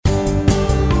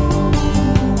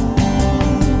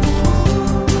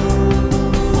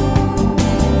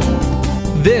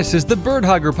This is the Bird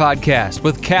Hugger Podcast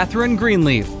with Catherine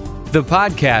Greenleaf, the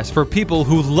podcast for people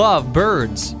who love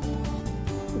birds.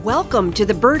 Welcome to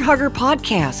the Bird Hugger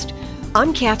Podcast.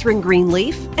 I'm Catherine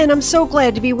Greenleaf, and I'm so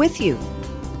glad to be with you.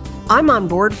 I'm on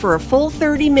board for a full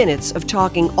 30 minutes of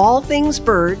talking all things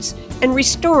birds and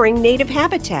restoring native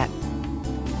habitat.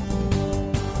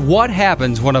 What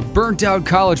happens when a burnt-out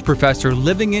college professor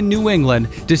living in New England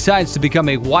decides to become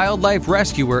a wildlife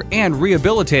rescuer and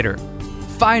rehabilitator?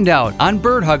 Find out on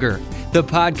Bird Hugger, the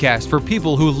podcast for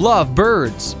people who love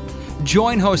birds.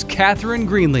 Join host Catherine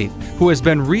Greenleaf, who has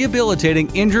been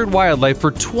rehabilitating injured wildlife for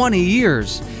 20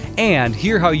 years, and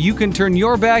hear how you can turn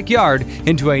your backyard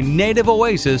into a native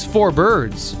oasis for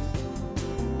birds.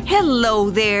 Hello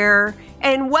there,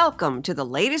 and welcome to the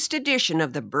latest edition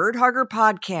of the Bird Hugger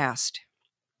Podcast.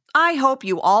 I hope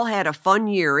you all had a fun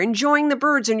year enjoying the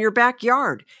birds in your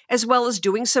backyard, as well as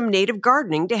doing some native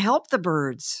gardening to help the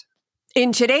birds.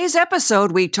 In today's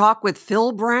episode, we talk with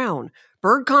Phil Brown,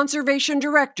 Bird Conservation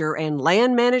Director and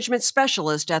Land Management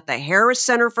Specialist at the Harris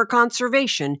Center for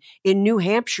Conservation in New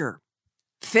Hampshire.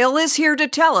 Phil is here to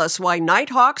tell us why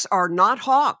nighthawks are not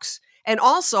hawks, and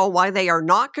also why they are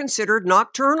not considered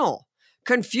nocturnal.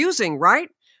 Confusing, right?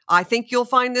 I think you'll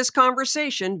find this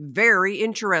conversation very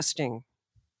interesting.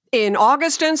 In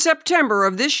August and September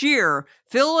of this year,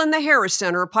 Phil and the Harris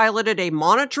Center piloted a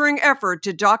monitoring effort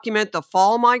to document the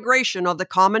fall migration of the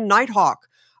common nighthawk,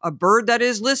 a bird that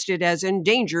is listed as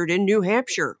endangered in New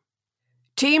Hampshire.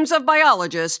 Teams of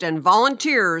biologists and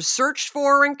volunteers searched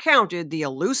for and counted the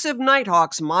elusive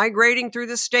nighthawks migrating through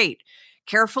the state,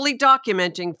 carefully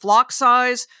documenting flock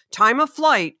size, time of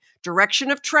flight,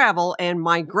 direction of travel, and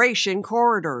migration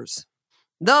corridors.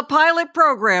 The pilot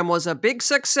program was a big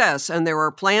success, and there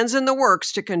are plans in the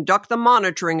works to conduct the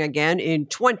monitoring again in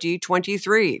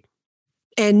 2023.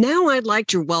 And now I'd like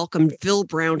to welcome Phil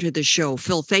Brown to the show.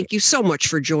 Phil, thank you so much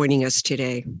for joining us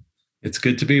today. It's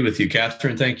good to be with you,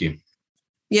 Catherine. Thank you.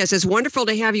 Yes, it's wonderful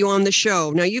to have you on the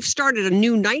show. Now, you've started a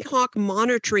new nighthawk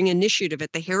monitoring initiative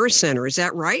at the Harris Center. Is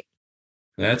that right?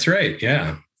 That's right,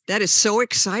 yeah. That is so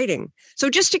exciting. So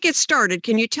just to get started,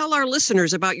 can you tell our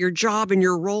listeners about your job and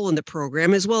your role in the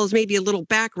program, as well as maybe a little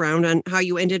background on how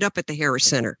you ended up at the Harris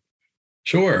Center?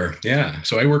 Sure, yeah.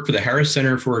 So I work for the Harris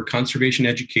Center for Conservation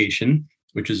Education,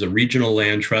 which is a regional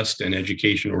land trust and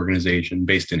education organization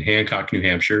based in Hancock, New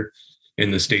Hampshire,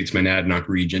 in the state's Monadnock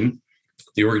region.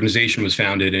 The organization was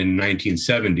founded in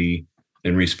 1970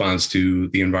 in response to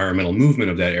the environmental movement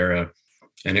of that era,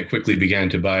 and it quickly began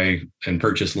to buy and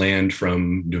purchase land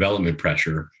from development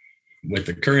pressure. With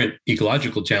the current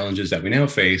ecological challenges that we now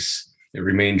face, it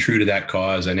remained true to that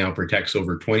cause and now protects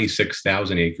over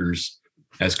 26,000 acres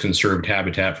as conserved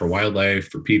habitat for wildlife,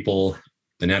 for people,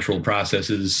 the natural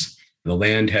processes. The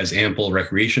land has ample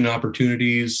recreation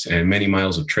opportunities and many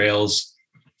miles of trails.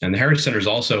 And the Harris Center is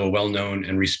also a well-known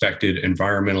and respected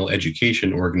environmental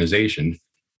education organization,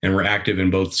 and we're active in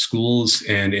both schools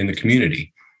and in the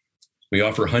community. We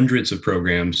offer hundreds of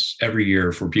programs every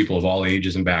year for people of all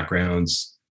ages and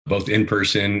backgrounds, both in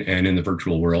person and in the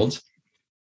virtual world.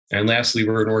 And lastly,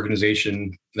 we're an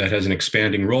organization that has an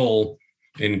expanding role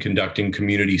in conducting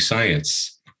community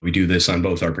science. We do this on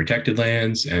both our protected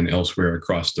lands and elsewhere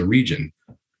across the region.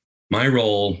 My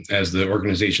role as the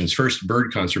organization's first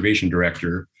bird conservation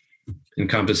director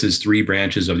encompasses three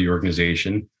branches of the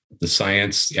organization: the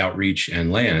science, the outreach,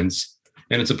 and lands.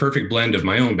 And it's a perfect blend of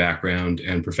my own background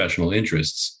and professional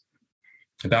interests.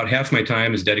 About half my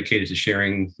time is dedicated to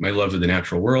sharing my love of the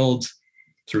natural world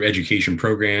through education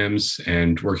programs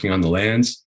and working on the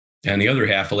lands. And the other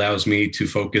half allows me to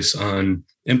focus on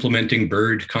implementing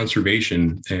bird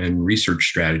conservation and research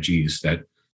strategies that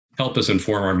help us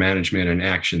inform our management and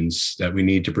actions that we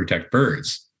need to protect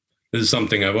birds. This is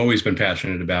something I've always been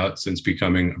passionate about since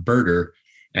becoming a birder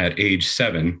at age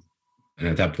 7. And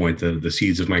at that point, the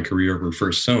seeds of my career were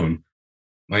first sown.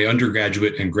 My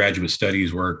undergraduate and graduate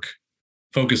studies work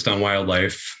focused on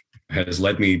wildlife has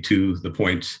led me to the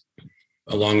point,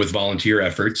 along with volunteer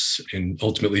efforts, in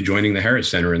ultimately joining the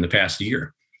Harris Center in the past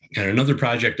year. And another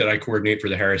project that I coordinate for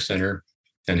the Harris Center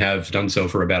and have done so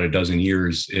for about a dozen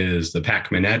years is the PAC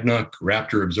Monadnock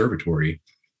Raptor Observatory.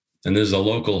 And this is a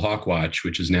local hawk watch,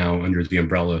 which is now under the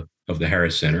umbrella of the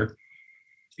Harris Center.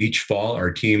 Each fall,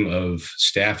 our team of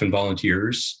staff and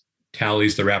volunteers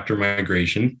tallies the raptor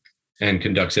migration and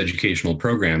conducts educational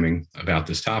programming about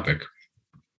this topic.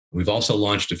 We've also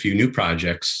launched a few new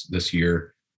projects this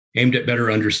year aimed at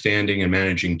better understanding and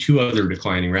managing two other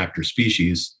declining raptor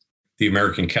species, the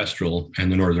American kestrel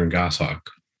and the northern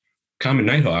goshawk. Common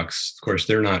nighthawks, of course,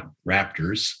 they're not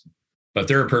raptors, but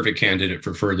they're a perfect candidate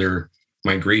for further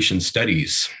migration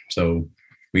studies. So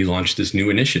we launched this new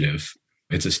initiative.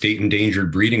 It's a state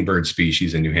endangered breeding bird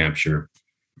species in New Hampshire,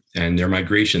 and their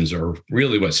migrations are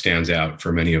really what stands out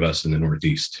for many of us in the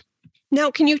Northeast.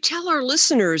 Now, can you tell our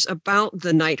listeners about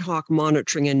the Nighthawk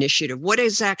Monitoring Initiative? What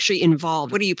is actually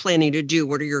involved? What are you planning to do?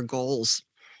 What are your goals?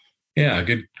 Yeah,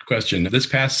 good question. This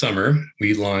past summer,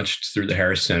 we launched through the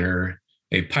Harris Center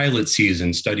a pilot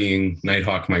season studying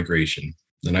nighthawk migration.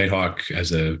 The nighthawk,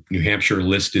 as a New Hampshire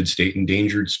listed state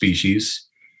endangered species,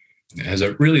 has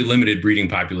a really limited breeding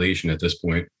population at this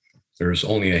point. There's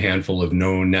only a handful of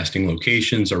known nesting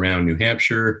locations around New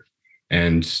Hampshire,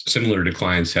 and similar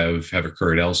declines have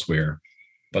occurred elsewhere.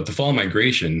 But the fall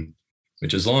migration,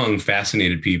 which has long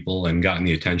fascinated people and gotten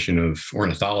the attention of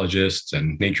ornithologists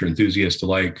and nature enthusiasts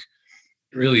alike,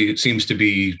 really seems to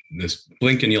be this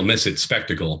blink and you'll miss it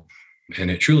spectacle.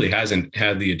 And it truly hasn't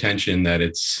had the attention that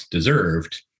it's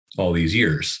deserved all these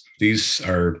years. These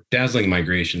are dazzling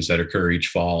migrations that occur each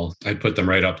fall. I put them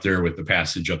right up there with the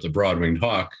passage of the broad-winged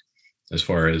hawk as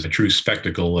far as a true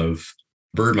spectacle of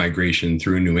bird migration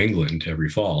through New England every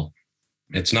fall.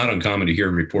 It's not uncommon to hear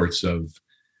reports of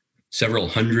several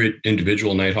hundred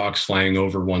individual nighthawks flying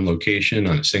over one location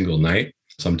on a single night.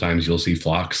 Sometimes you'll see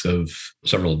flocks of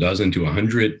several dozen to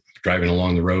 100 driving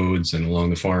along the roads and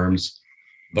along the farms.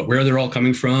 But where they're all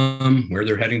coming from, where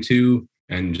they're heading to,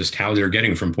 and just how they're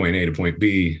getting from point A to point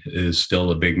B is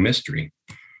still a big mystery.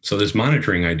 So this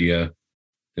monitoring idea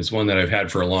is one that I've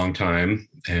had for a long time,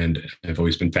 and I've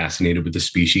always been fascinated with the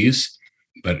species,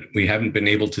 but we haven't been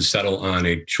able to settle on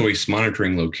a choice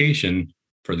monitoring location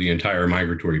for the entire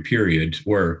migratory period,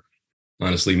 or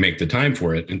honestly make the time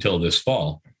for it until this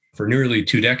fall. For nearly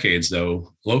 2 decades,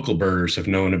 though, local birders have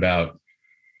known about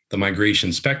the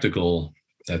migration spectacle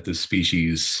that this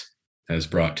species has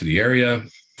brought to the area.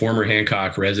 Former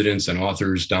Hancock residents and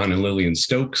authors Don and Lillian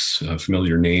Stokes, a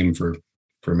familiar name for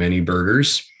many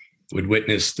birders, would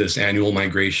witness this annual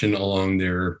migration along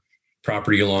their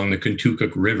property along the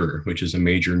Contoocook River, which is a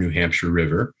major New Hampshire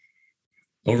river.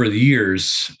 Over the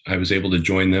years, I was able to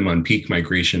join them on peak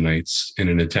migration nights in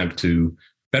an attempt to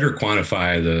better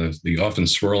quantify the often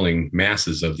swirling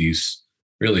masses of these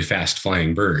really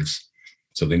fast-flying birds.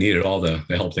 So they needed all the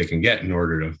help they can get in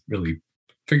order to really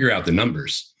figure out the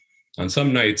numbers. On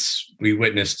some nights, we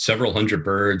witnessed several hundred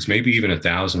birds, maybe even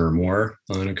 1,000 or more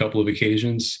on a couple of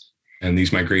occasions. And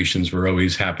these migrations were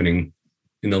always happening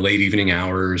in the late evening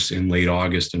hours in late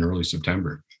August and early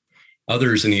September.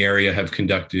 Others in the area have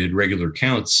conducted regular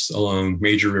counts along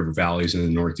major river valleys in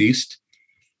the Northeast.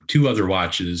 2 other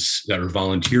watches that are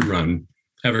volunteer run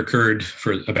have occurred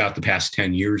for about the past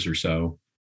 10 years or so.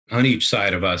 On each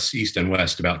side of us, east and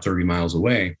west, about 30 miles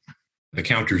away, the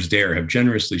counters there have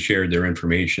generously shared their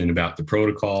information about the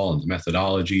protocol and the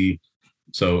methodology.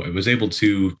 So I was able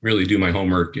to really do my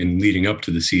homework in leading up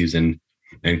to the season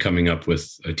and coming up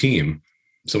with a team.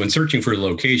 So in searching for a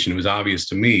location, it was obvious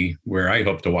to me where I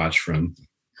hoped to watch from,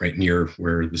 right near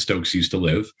where the Stokes used to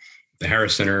live. The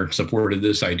Harris Center supported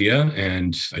this idea,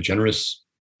 and a generous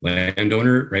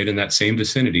landowner right in that same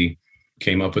vicinity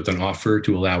came up with an offer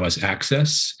to allow us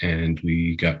access, and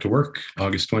we got to work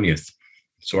August 20th.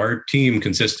 So our team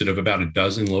consisted of about a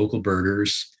dozen local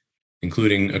birders,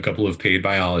 including a couple of paid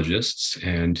biologists,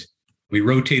 and we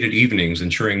rotated evenings,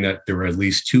 ensuring that there were at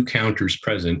least 2 counters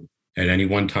present at any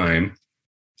one time.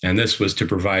 And this was to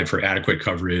provide for adequate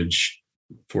coverage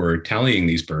for tallying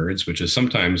these birds, which is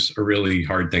sometimes a really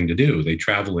hard thing to do. They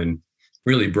travel in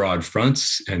really broad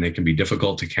fronts, and they can be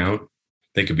difficult to count.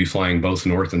 They could be flying both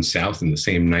north and south in the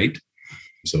same night.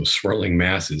 So swirling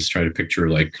masses, try to picture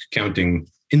like counting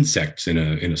insects in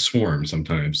a swarm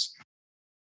sometimes.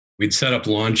 We'd set up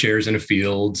lawn chairs in a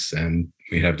field, and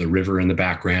we'd have the river in the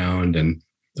background and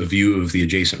the view of the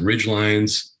adjacent ridge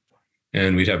lines.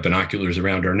 And we'd have binoculars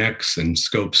around our necks and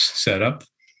scopes set up.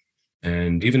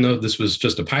 And even though this was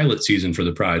just a pilot season for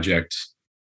the project,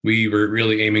 we were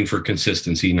really aiming for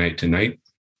consistency night to night.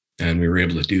 And we were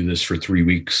able to do this for 3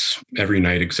 weeks, every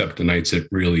night except the nights it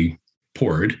really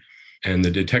poured. And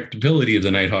the detectability of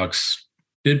the nighthawks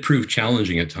did prove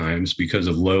challenging at times because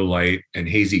of low light and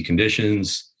hazy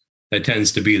conditions. That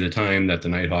tends to be the time that the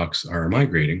nighthawks are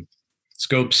migrating.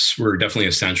 Scopes were definitely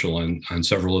essential on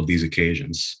several of these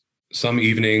occasions. Some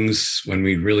evenings, when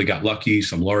we really got lucky,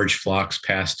 some large flocks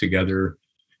passed together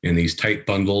in these tight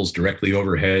bundles directly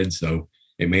overhead. So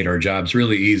it made our jobs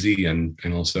really easy and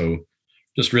also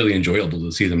just really enjoyable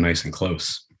to see them nice and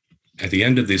close. At the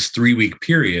end of this 3-week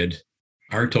period,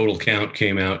 our total count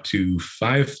came out to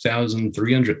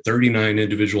 5,339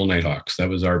 individual nighthawks. That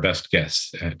was our best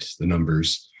guess at the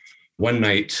numbers. One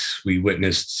night, we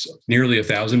witnessed nearly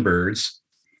 1,000 birds,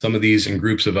 some of these in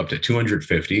groups of up to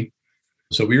 250.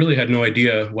 So we really had no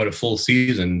idea what a full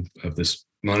season of this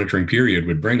monitoring period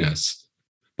would bring us.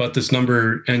 But this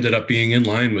number ended up being in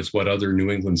line with what other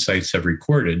New England sites have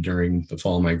recorded during the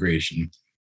fall migration.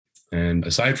 And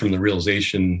aside from the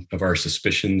realization of our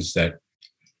suspicions that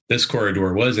this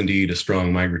corridor was indeed a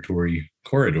strong migratory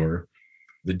corridor,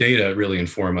 the data really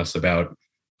inform us about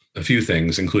a few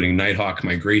things, including nighthawk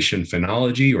migration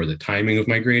phenology, or the timing of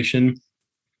migration.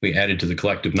 We added to the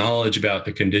collective knowledge about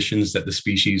the conditions that the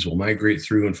species will migrate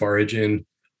through and forage in,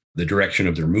 the direction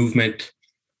of their movement.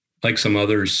 Like some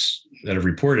others that have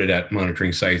reported at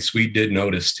monitoring sites, we did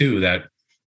notice too that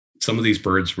some of these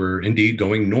birds were indeed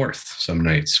going north some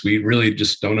nights. We really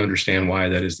just don't understand why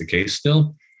that is the case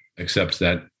still, except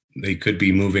that they could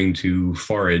be moving to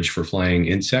forage for flying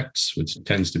insects, which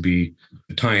tends to be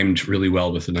timed really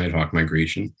well with the nighthawk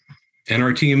migration. And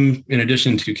our team, in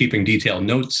addition to keeping detailed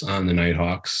notes on the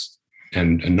nighthawks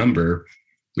and a number,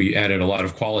 we added a lot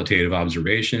of qualitative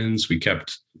observations. We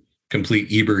kept complete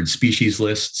eBird species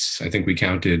lists. I think we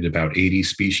counted about 80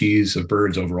 species of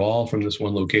birds overall from this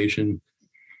one location.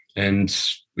 And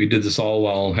we did this all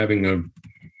while having a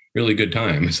really good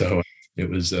time. So it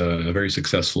was a very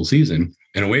successful season.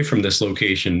 And away from this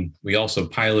location, we also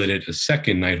piloted a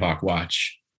second nighthawk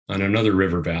watch on another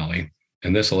river valley.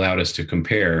 And this allowed us to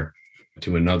compare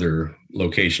to another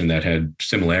location that had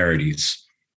similarities.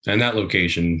 And that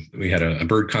location, we had a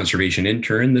bird conservation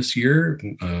intern this year,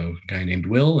 a guy named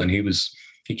Will, and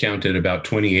he counted about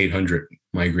 2,800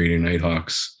 migrating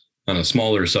nighthawks on a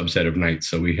smaller subset of nights.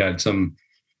 So we had some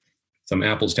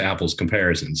apples to apples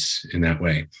comparisons in that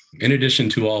way. In addition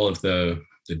to all of the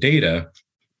data,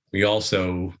 we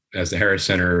also, as the Harris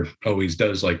Center always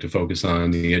does, like to focus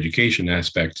on the education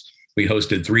aspect. We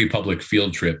hosted 3 public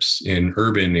field trips in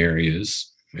urban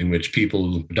areas in which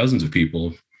dozens of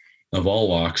people of all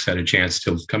walks had a chance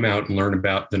to come out and learn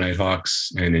about the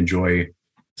nighthawks and enjoy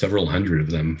several hundred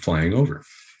of them flying over.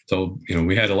 So,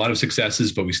 we had a lot of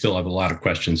successes, but we still have a lot of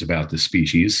questions about the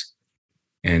species.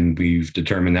 And we've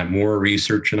determined that more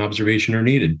research and observation are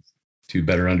needed to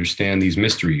better understand these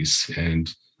mysteries, and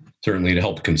certainly to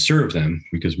help conserve them,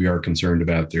 because we are concerned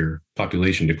about their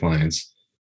population declines.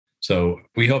 So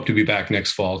we hope to be back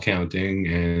next fall counting,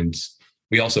 and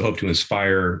we also hope to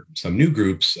inspire some new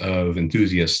groups of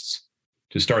enthusiasts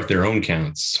to start their own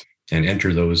counts and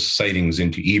enter those sightings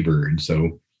into eBird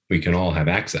so we can all have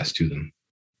access to them.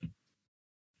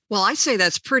 Well, I say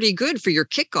that's pretty good for your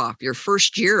kickoff, your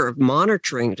first year of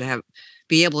monitoring, to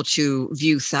be able to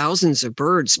view thousands of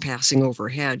birds passing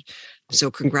overhead. So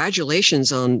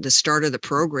congratulations on the start of the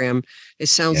program. It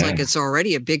sounds like it's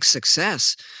already a big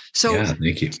success. So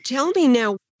thank you. Tell me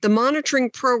now, the monitoring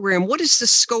program, what is the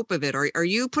scope of it? Are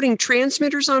you putting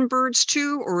transmitters on birds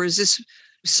too, or is this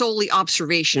solely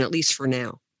observation, at least for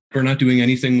now? We're not doing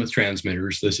anything with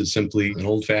transmitters. This is simply an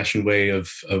old-fashioned way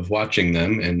of watching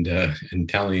them and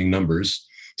tallying numbers,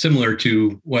 similar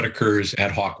to what occurs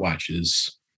at hawk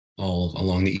watches all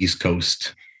along the East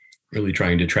Coast, really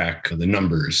trying to track the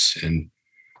numbers and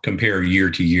compare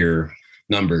year-to-year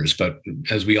numbers. But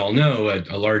as we all know,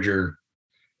 a larger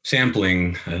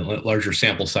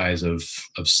sample size of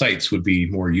sites would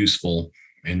be more useful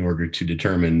in order to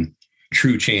determine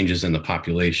true changes in the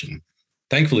population.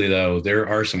 Thankfully, though, there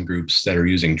are some groups that are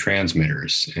using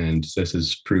transmitters, and this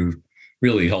has proved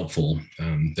really helpful.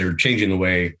 They're changing the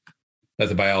way that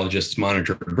the biologists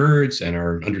monitor birds and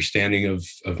our understanding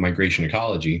of migration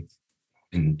ecology.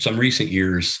 In some recent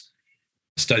years,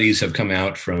 studies have come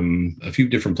out from a few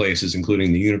different places,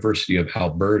 including the University of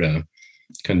Alberta,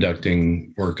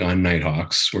 conducting work on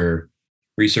nighthawks, where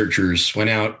researchers went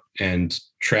out and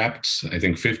trapped, I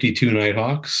think, 52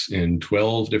 nighthawks in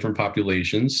 12 different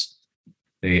populations.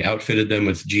 They outfitted them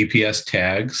with GPS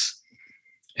tags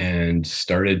and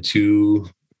started to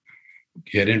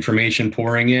get information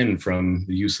pouring in from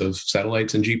the use of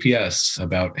satellites and GPS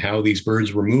about how these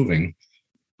birds were moving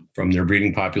from their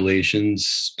breeding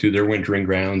populations to their wintering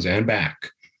grounds and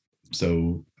back.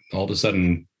 So all of a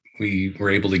sudden, we were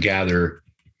able to gather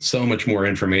so much more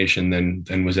information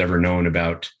than was ever known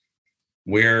about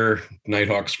where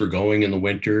nighthawks were going in the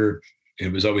winter.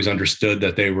 It was always understood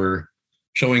that they were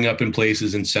showing up in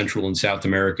places in Central and South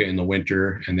America in the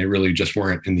winter, and they really just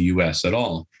weren't in the US at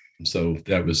all. So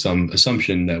that was some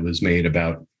assumption that was made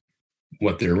about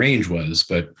what their range was.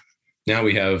 But now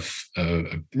we have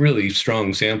a really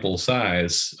strong sample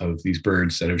size of these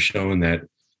birds that have shown that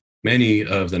many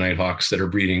of the nighthawks that are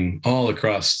breeding all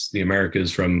across the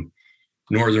Americas, from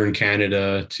northern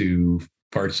Canada to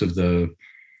parts of the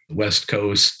West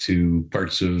Coast to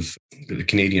parts of the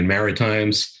Canadian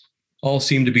Maritimes, all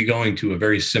seem to be going to a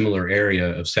very similar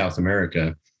area of South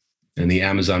America and the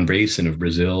Amazon basin of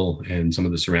Brazil and some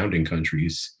of the surrounding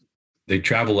countries. They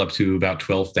travel up to about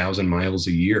 12,000 miles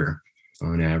a year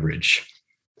on average.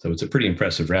 So it's a pretty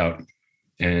impressive route.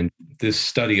 And this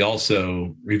study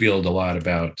also revealed a lot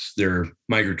about their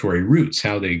migratory routes,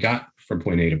 how they got from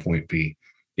point A to point B.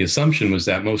 The assumption was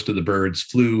that most of the birds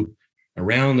flew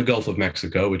around the Gulf of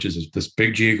Mexico, which is this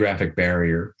big geographic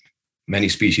barrier. Many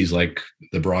species like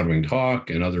the broad-winged hawk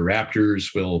and other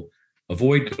raptors will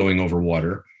avoid going over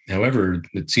water. However,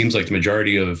 it seems like the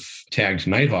majority of tagged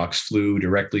nighthawks flew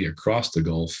directly across the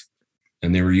Gulf,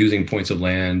 and they were using points of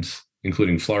land,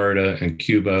 including Florida and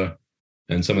Cuba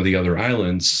and some of the other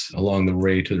islands along the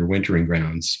way to their wintering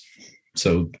grounds.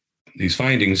 So these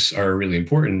findings are really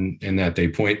important in that they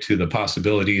point to the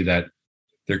possibility that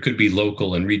there could be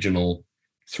local and regional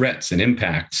threats and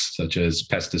impacts, such as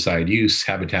pesticide use,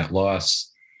 habitat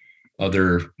loss,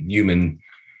 other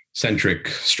human-centric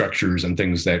structures and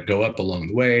things that go up along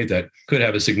the way that could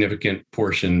have a significant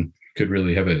portion, could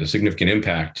really have a significant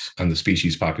impact on the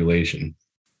species population.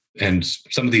 And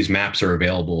some of these maps are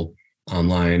available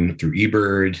online through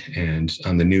eBird and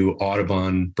on the new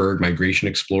Audubon Bird Migration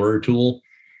Explorer tool.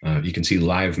 You can see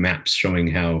live maps showing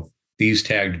how these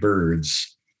tagged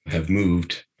birds have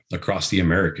moved across the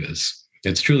Americas.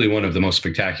 It's truly one of the most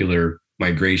spectacular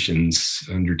migrations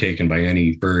undertaken by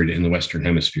any bird in the Western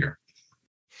Hemisphere.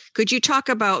 Could you talk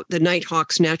about the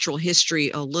nighthawk's natural history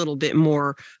a little bit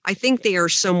more? I think they are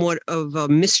somewhat of a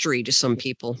mystery to some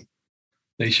people.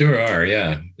 They sure are,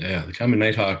 yeah. The common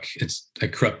nighthawk, it's a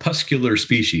crepuscular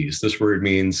species. This word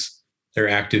means they're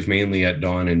active mainly at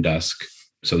dawn and dusk.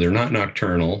 So they're not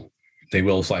nocturnal. They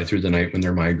will fly through the night when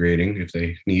they're migrating if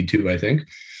they need to, I think.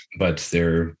 But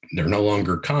they're no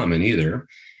longer common either.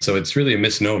 So it's really a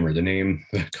misnomer. The name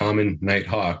the common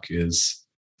nighthawk is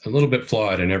a little bit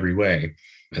flawed in every way.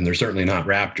 And they're certainly not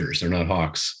raptors. They're not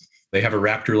hawks. They have a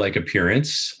raptor-like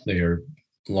appearance. They are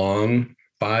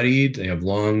long-bodied. They have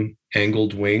long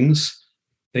angled wings.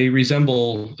 They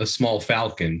resemble a small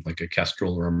falcon, like a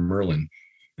kestrel or a merlin,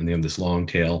 and they have this long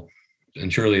tail.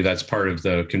 And surely that's part of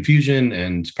the confusion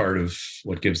and part of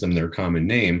what gives them their common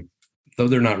name. Though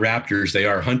they're not raptors, they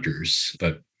are hunters,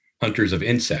 but hunters of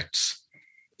insects.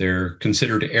 They're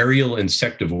considered aerial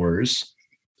insectivores,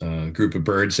 a group of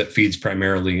birds that feeds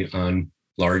primarily on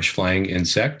large flying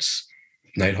insects.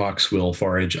 Nighthawks will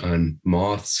forage on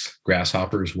moths,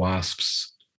 grasshoppers, wasps,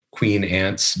 queen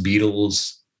ants,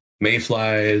 beetles,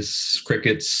 mayflies,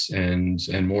 crickets, and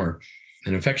more.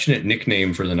 An affectionate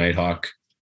nickname for the nighthawk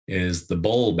is the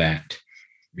bull bat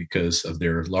because of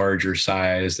their larger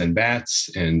size than bats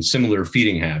and similar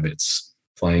feeding habits,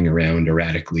 flying around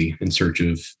erratically in search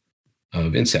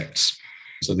of insects.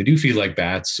 So they do feed like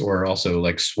bats or also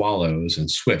like swallows and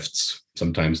swifts.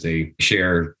 Sometimes they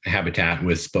share habitat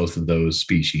with both of those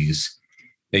species.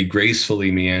 They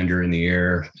gracefully meander in the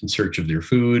air in search of their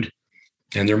food,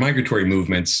 and their migratory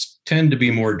movements tend to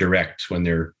be more direct when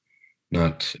they're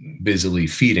not busily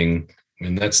feeding.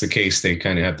 When that's the case, they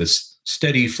kind of have this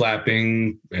steady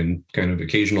flapping and kind of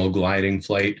occasional gliding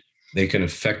flight. They can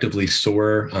effectively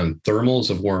soar on thermals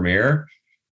of warm air,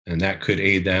 and that could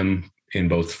aid them in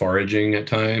both foraging at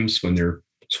times when they're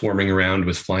swarming around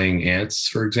with flying ants,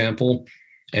 for example,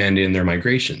 and in their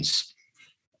migrations.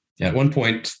 At one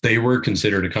point, they were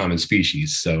considered a common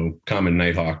species. So common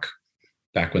nighthawk,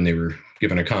 back when they were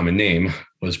given a common name,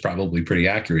 was probably pretty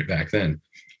accurate back then.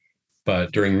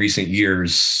 But during recent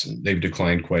years, they've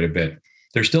declined quite a bit.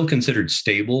 They're still considered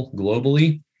stable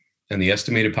globally, and the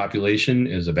estimated population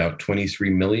is about 23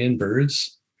 million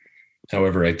birds.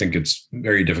 However, I think it's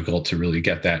very difficult to really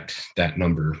get that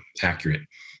number accurate.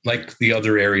 Like the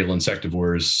other aerial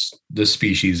insectivores, this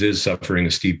species is suffering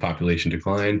a steep population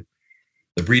decline.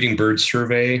 The Breeding Birds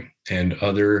Survey and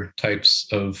other types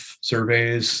of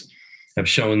surveys have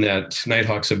shown that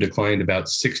nighthawks have declined about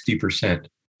 60%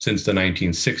 since the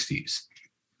 1960s.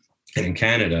 And in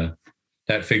Canada,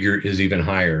 that figure is even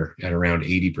higher at around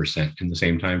 80% in the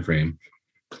same time frame.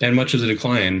 And much of the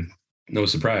decline, no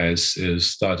surprise,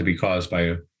 is thought to be caused by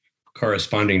a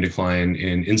corresponding decline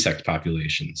in insect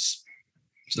populations.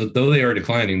 So though they are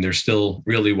declining, they're still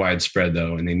really widespread,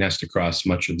 though, and they nest across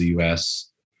much of the US,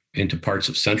 into parts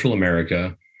of Central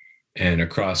America, and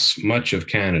across much of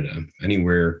Canada,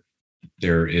 anywhere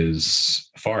there is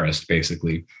forest,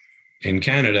 basically. In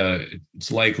Canada,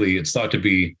 it's thought to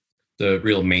be the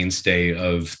real mainstay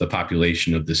of the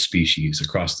population of this species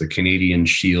across the Canadian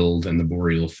Shield and the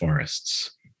boreal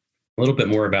forests. A little bit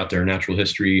more about their natural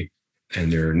history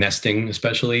and their nesting,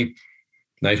 especially.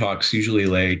 Nighthawks usually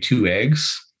lay 2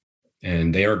 eggs,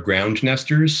 and they are ground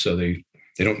nesters, so they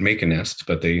don't make a nest,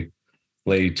 but they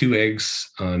lay 2 eggs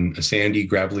on a sandy,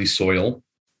 gravelly soil,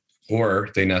 or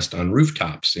they nest on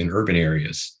rooftops in urban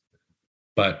areas.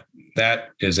 But that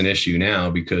is an issue now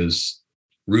because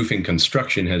roofing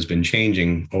construction has been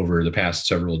changing over the past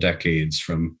several decades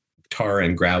from tar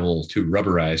and gravel to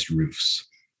rubberized roofs.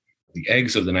 The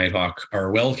eggs of the nighthawk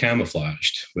are well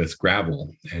camouflaged with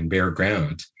gravel and bare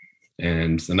ground.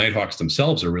 And the nighthawks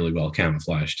themselves are really well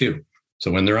camouflaged too.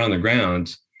 So when they're on the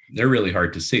ground, they're really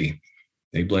hard to see.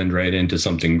 They blend right into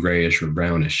something grayish or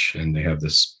brownish, and they have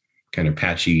this kind of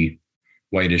patchy,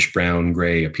 whitish, brown,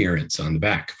 gray appearance on the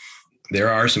back. There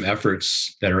are some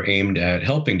efforts that are aimed at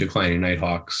helping declining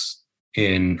nighthawks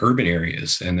in urban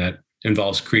areas, and that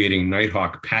involves creating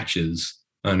nighthawk patches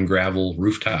on gravel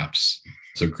rooftops.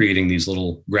 So creating these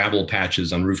little gravel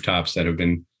patches on rooftops that have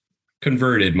been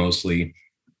converted mostly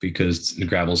because the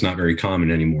gravel is not very common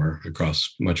anymore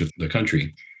across much of the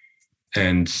country.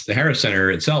 And the Harris Center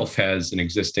itself has an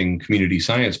existing community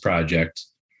science project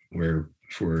where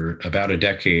for about a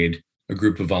decade, a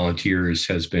group of volunteers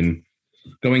has been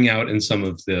going out in some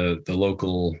of the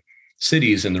local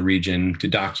cities in the region to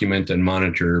document and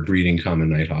monitor breeding common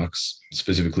nighthawks,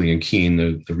 specifically in Keene,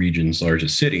 the region's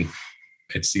largest city.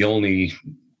 It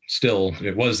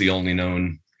was the only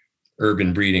known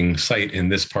urban breeding site in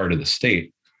this part of the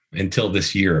state until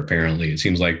this year, apparently. It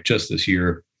seems like just this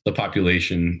year, the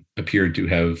population appeared to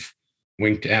have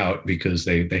winked out because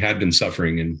they had been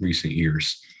suffering in recent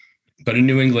years. But in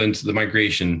New England, the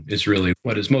migration is really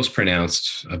what is most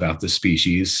pronounced about this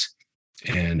species.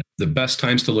 And the best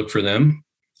times to look for them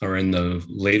are in the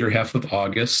later half of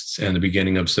August and the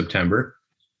beginning of September.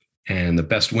 And the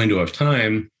best window of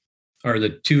time are the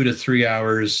 2 to 3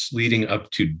 hours leading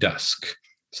up to dusk.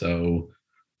 So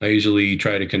I usually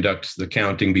try to conduct the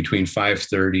counting between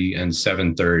 5:30 and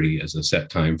 7:30 as a set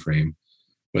time frame,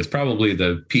 with probably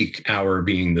the peak hour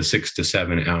being the 6 to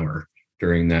 7 hour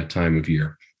during that time of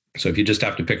year. So if you just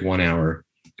have to pick 1 hour,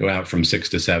 go out from 6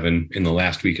 to 7 in the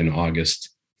last week in August.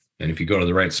 And if you go to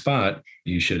the right spot,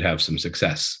 you should have some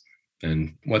success.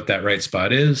 And what that right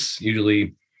spot is,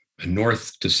 usually a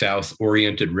north to south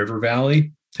oriented river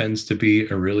valley tends to be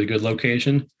a really good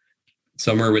location.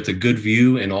 Somewhere with a good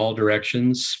view in all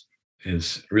directions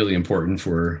is really important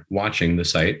for watching the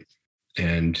site.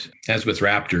 And as with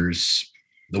raptors,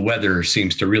 the weather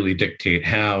seems to really dictate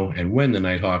how and when the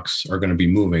nighthawks are going to be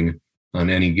moving on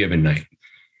any given night.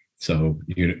 So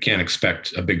you can't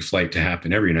expect a big flight to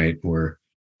happen every night or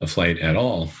a flight at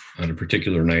all on a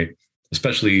particular night,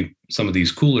 especially some of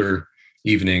these cooler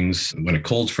evenings when a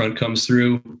cold front comes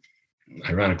through.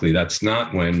 Ironically, that's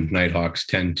not when nighthawks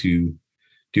tend to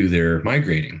do their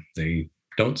migrating. They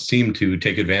don't seem to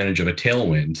take advantage of a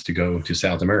tailwind to go to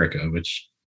South America, which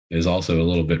is also a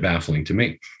little bit baffling to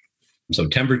me. So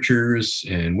temperatures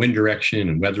and wind direction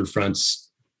and weather fronts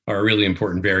are really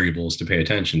important variables to pay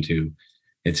attention to.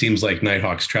 It seems like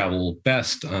nighthawks travel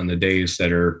best on the days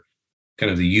that are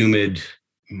kind of the humid,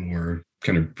 more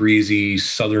kind of breezy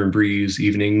southern breeze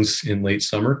evenings in late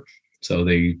summer. So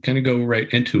they kind of go right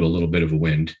into a little bit of a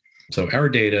wind. So our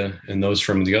data and those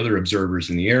from the other observers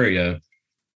in the area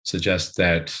suggest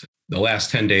that the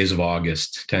last 10 days of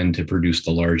August tend to produce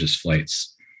the largest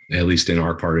flights, at least in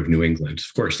our part of New England.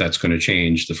 Of course, that's going to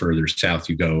change the further south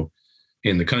you go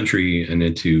in the country and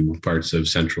into parts of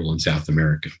Central and South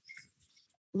America.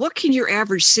 What can your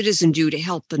average citizen do to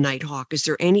help the nighthawk? Is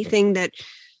there anything that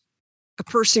a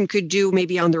person could do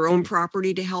maybe on their own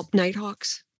property to help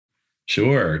nighthawks?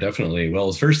 Sure, definitely.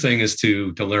 Well, the first thing is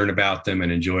to learn about them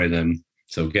and enjoy them.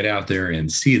 So get out there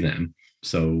and see them.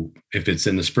 So if it's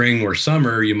in the spring or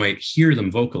summer, you might hear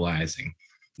them vocalizing.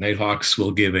 Nighthawks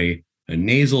will give a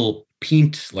nasal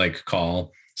peent-like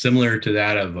call, similar to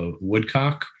that of a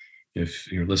woodcock.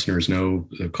 If your listeners know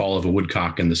the call of a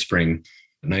woodcock in the spring,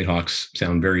 nighthawks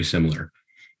sound very similar.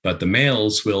 But the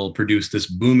males will produce this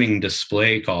booming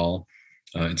display call.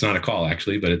 It's not a call,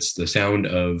 actually, but it's the sound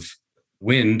of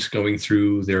wind going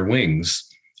through their wings.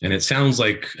 And it sounds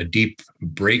like a deep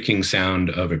braking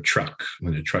sound of a truck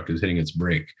when a truck is hitting its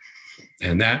brake.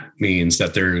 And that means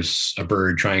that there's a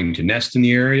bird trying to nest in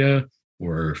the area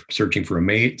or searching for a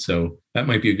mate. So that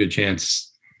might be a good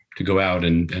chance to go out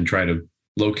and try to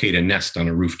locate a nest on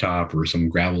a rooftop or some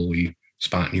gravelly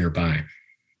spot nearby.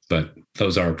 But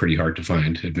those are pretty hard to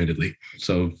find, admittedly.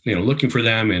 So, looking for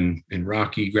them in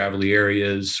rocky, gravelly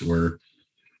areas or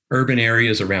urban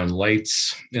areas around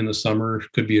lights in the summer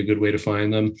could be a good way to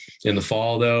find them. In the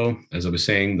fall, though, as I was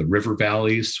saying, the river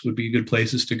valleys would be good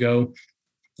places to go.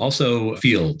 Also,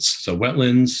 fields. So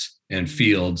wetlands and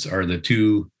fields are the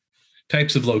two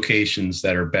types of locations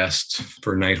that are best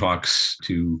for nighthawks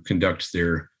to conduct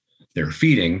their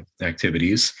feeding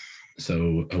activities.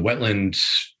 So a wetland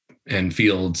and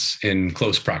fields in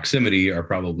close proximity are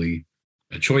probably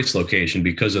a choice location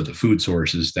because of the food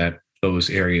sources that those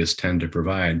areas tend to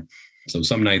provide. So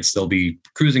some nights they'll be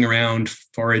cruising around,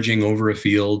 foraging over a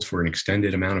field for an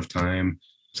extended amount of time.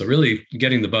 So really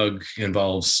getting the bug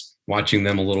involves watching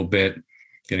them a little bit,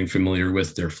 getting familiar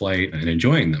with their flight and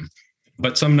enjoying them.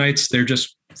 But some nights they're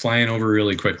just flying over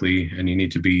really quickly, and you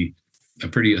need to be a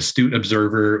pretty astute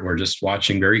observer or just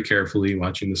watching very carefully,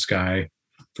 watching the sky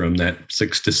from that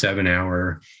 6 to 7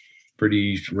 hour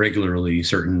pretty regularly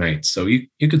certain nights. So you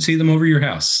could see them over your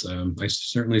house. I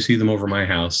certainly see them over my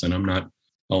house, and I'm not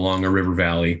along a river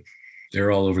valley.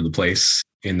 They're all over the place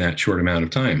in that short amount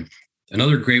of time.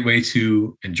 Another great way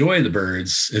to enjoy the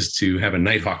birds is to have a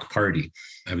nighthawk party.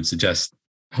 I would suggest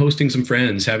hosting some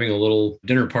friends, having a little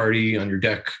dinner party on your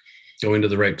deck, going to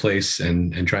the right place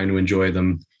and trying to enjoy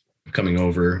them coming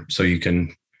over so you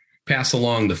can pass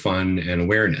along the fun and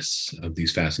awareness of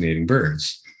these fascinating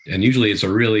birds. And usually it's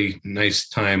a really nice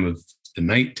time of the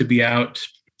night to be out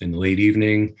in the late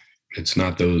evening. It's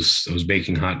not those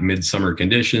baking hot midsummer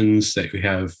conditions that we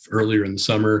have earlier in the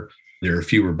summer. There are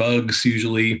fewer bugs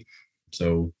usually.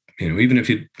 So, even if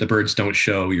the birds don't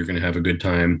show, you're going to have a good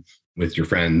time with your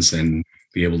friends and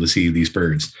be able to see these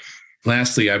birds.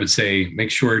 Lastly, I would say make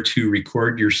sure to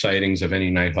record your sightings of any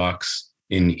nighthawks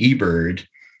in eBird,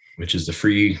 which is the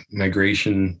free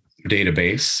migration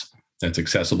database that's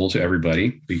accessible to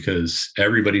everybody because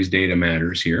everybody's data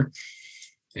matters here.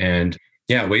 And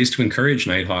ways to encourage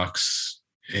nighthawks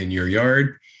in your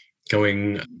yard.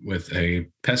 Going with a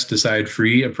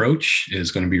pesticide-free approach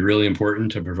is going to be really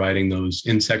important to providing those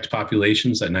insect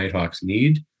populations that nighthawks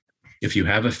need. If you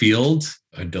have a field,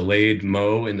 a delayed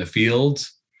mow in the field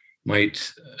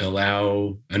might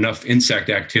allow enough insect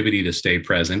activity to stay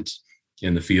present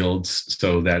in the fields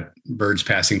so that birds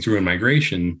passing through in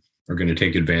migration are going to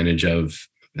take advantage of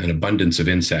an abundance of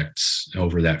insects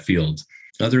over that field.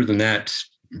 Other than that,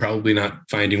 probably not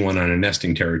finding one on a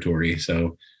nesting territory.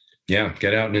 So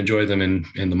get out and enjoy them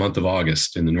in the month of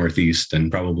August in the Northeast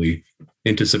and probably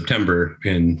into September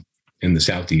in the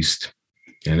Southeast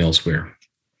and elsewhere.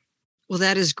 Well,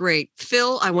 that is great.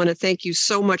 Phil, I want to thank you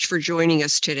so much for joining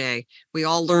us today. We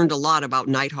all learned a lot about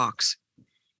nighthawks.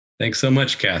 Thanks so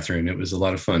much, Catherine. It was a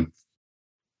lot of fun.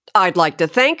 I'd like to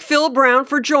thank Phil Brown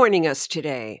for joining us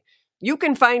today. You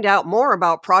can find out more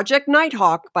about Project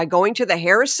Nighthawk by going to the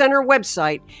Harris Center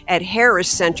website at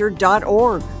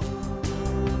harriscenter.org.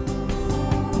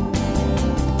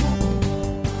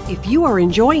 If you are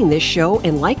enjoying this show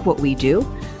and like what we do,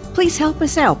 please help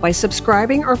us out by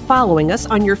subscribing or following us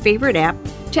on your favorite app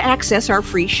to access our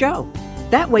free show.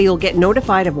 That way you'll get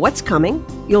notified of what's coming,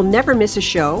 you'll never miss a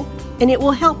show, and it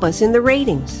will help us in the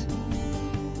ratings.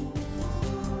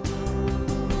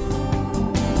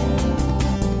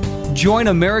 Join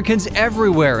Americans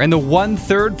everywhere in the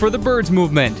 1/3 for the Birds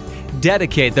movement.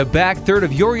 Dedicate the back third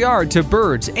of your yard to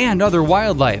birds and other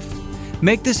wildlife.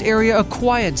 Make this area a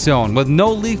quiet zone with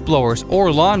no leaf blowers or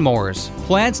lawnmowers.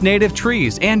 Plant native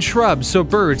trees and shrubs so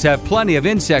birds have plenty of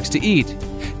insects to eat.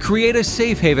 Create a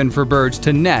safe haven for birds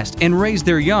to nest and raise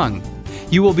their young.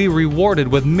 You will be rewarded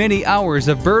with many hours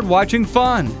of bird watching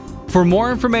fun. For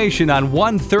more information on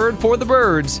 1/3 for the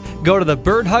Birds, go to the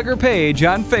Bird Hugger page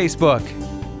on Facebook.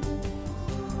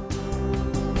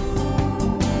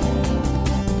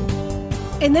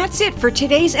 And that's it for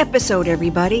today's episode,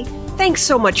 everybody. Thanks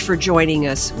so much for joining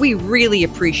us. We really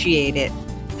appreciate it.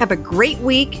 Have a great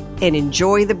week and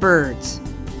enjoy the birds.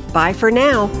 Bye for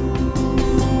now.